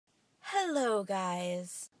Hello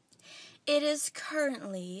guys, it is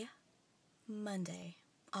currently Monday,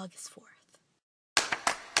 August 4th.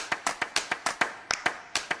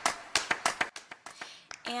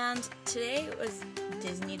 And today was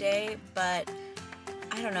Disney Day, but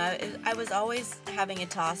I don't know, I was always having a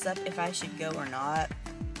toss-up if I should go or not.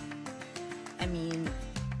 I mean,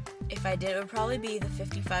 if I did, it would probably be the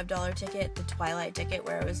 $55 ticket, the Twilight ticket,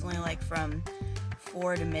 where it was only like from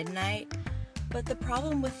 4 to midnight. But the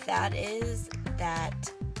problem with that is that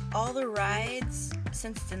all the rides,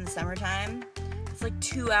 since it's in the summertime, it's like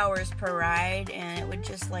 2 hours per ride, and it would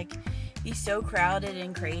just like be so crowded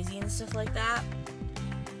and crazy and stuff like that.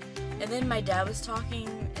 And then my dad was talking,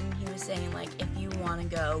 and he was saying like, if you want to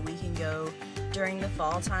go, we can go during the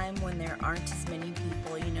fall time when there aren't as many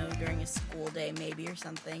people, you know, during a school day maybe or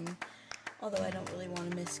something. Although I don't really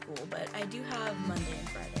want to miss school, but I do have Monday and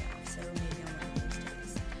Friday off, so maybe on one of those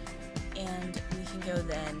days. And we can go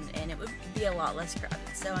then, and it would be a lot less crowded.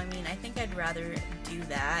 So, I mean, I think I'd rather do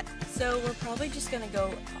that. So, we're probably just gonna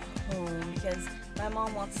go home because my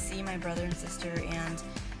mom wants to see my brother and sister, and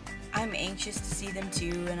I'm anxious to see them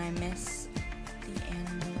too, and I miss the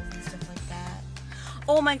animals and stuff like that.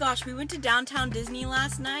 Oh my gosh, we went to Downtown Disney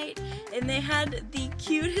last night, and they had the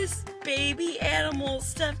cutest baby animals,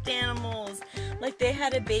 stuffed animals. Like, they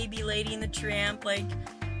had a baby Lady and the Tramp, like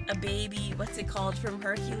a baby, what's it called, from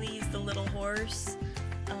Hercules, the little horse.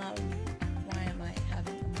 Why am I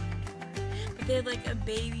having a mind for it? But they had like a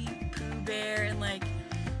baby Pooh Bear, and like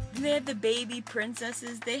they had the baby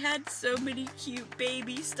princesses. They had so many cute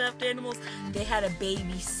baby stuffed animals. They had a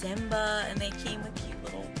baby Simba, and they came with cute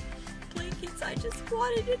little blankets. I just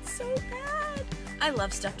wanted it so bad. I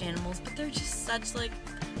love stuffed animals, but they're just such like,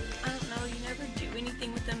 I don't know, you never do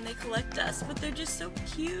anything with them. They collect dust, but they're just so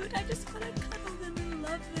cute. I just want to cuddle them and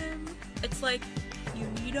love them. It's like, you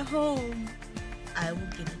need a home, I will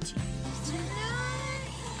give it to you.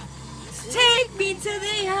 Take me to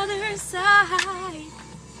the other side.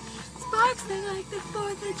 Sparkling like the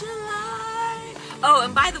 4th of July. Oh,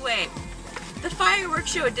 and by the way, the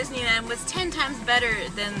fireworks show at Disneyland was 10 times better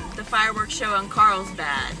than the fireworks show on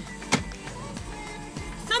Carlsbad.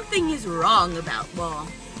 Something is wrong about, well,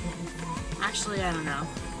 actually, I don't know.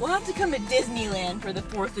 We'll have to come to Disneyland for the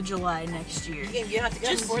 4th of July next year. You have to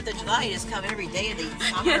come to 4th of July. You just come every day of the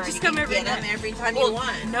summer. Yeah, just come every day. Get them every time you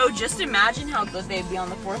want. No, just imagine how good they'd be on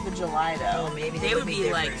the 4th of July, though. Oh, maybe they would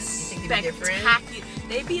be like spectacular.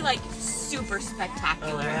 They'd be like super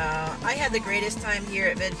spectacular. Oh, wow. I had the greatest time here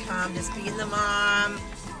at VidCon, just being the mom.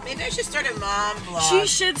 Maybe I should start a mom vlog. She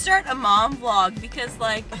should start a mom vlog because,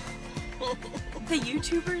 like, the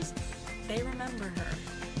YouTubers, they remember her.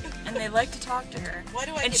 And they like to talk to her. Why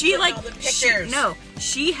do I and get she all the pictures?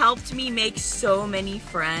 She helped me make so many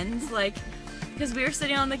friends. Like, because we were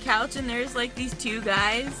sitting on the couch and there's like these two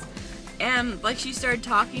guys, and like she started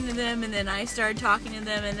talking to them, and then I started talking to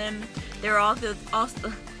them, and then there were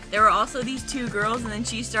also these two girls, and then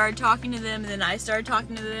she started talking to them, and then I started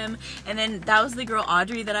talking to them, and then that was the girl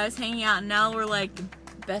Audrey that I was hanging out, and now we're like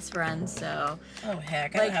best friends. So oh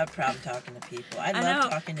heck, I don't have a problem talking to people. I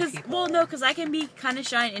love talking to people. Well, no, because I can be kind of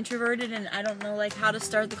shy and introverted, and I don't know like how to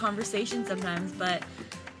start the conversation sometimes. But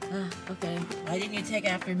okay. Why didn't you take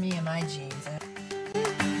after me and my jeans?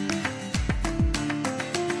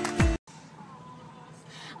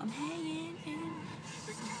 I'm hanging in.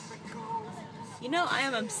 You know, I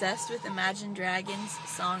am obsessed with Imagine Dragons'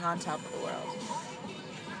 song "On Top of the World."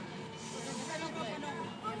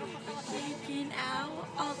 Taking out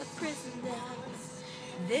all the prison bells.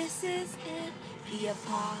 This is it, the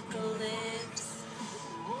apocalypse.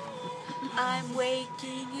 I'm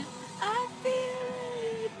waking up, I feel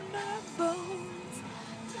it in my bones.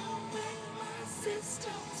 Don't let my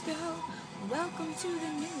systems go. Welcome to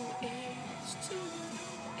the new age, to the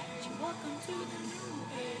new age. Welcome to the new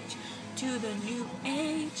age, to the new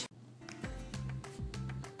age.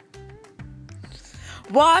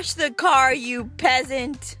 Wash the car, you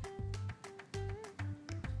peasant.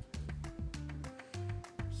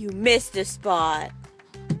 You missed a spot.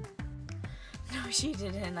 No, she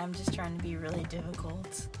didn't. I'm just trying to be really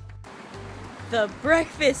difficult. The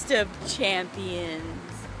Breakfast of Champions.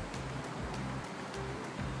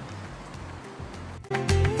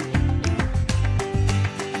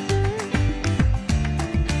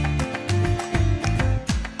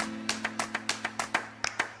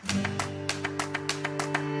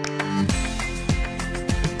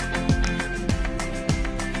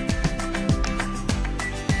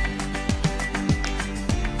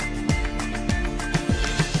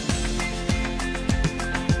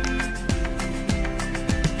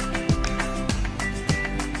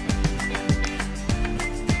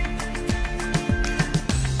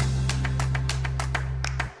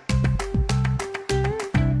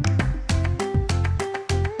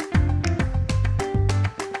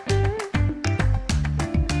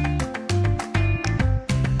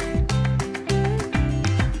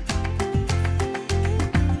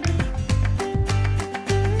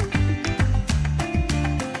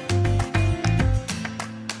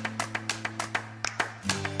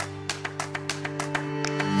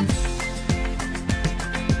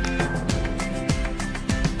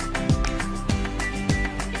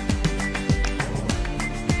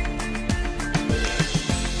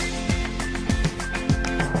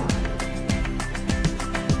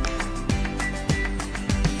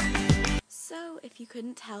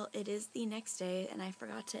 couldn't tell, it is the next day, and I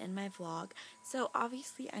forgot to end my vlog. So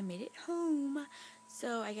obviously I made it home.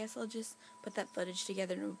 So I guess I'll just put that footage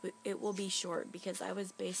together, and it will be short because I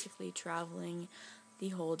was basically traveling the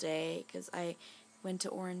whole day because I went to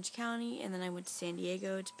Orange County, and then I went to San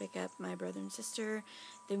Diego to pick up my brother and sister.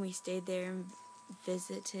 Then we stayed there and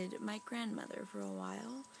visited my grandmother for a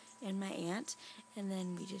while and my aunt, and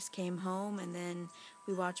then we just came home, and then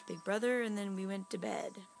we watched Big Brother, and then we went to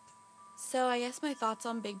bed. So I guess my thoughts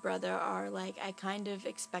on Big Brother are, like, I kind of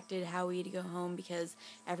expected Howie to go home because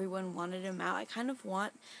everyone wanted him out. I kind of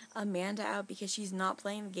want Amanda out because she's not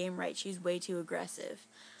playing the game right. She's way too aggressive.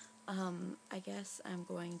 I guess I'm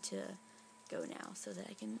going to go now so that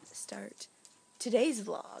I can start today's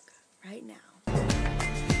vlog right now.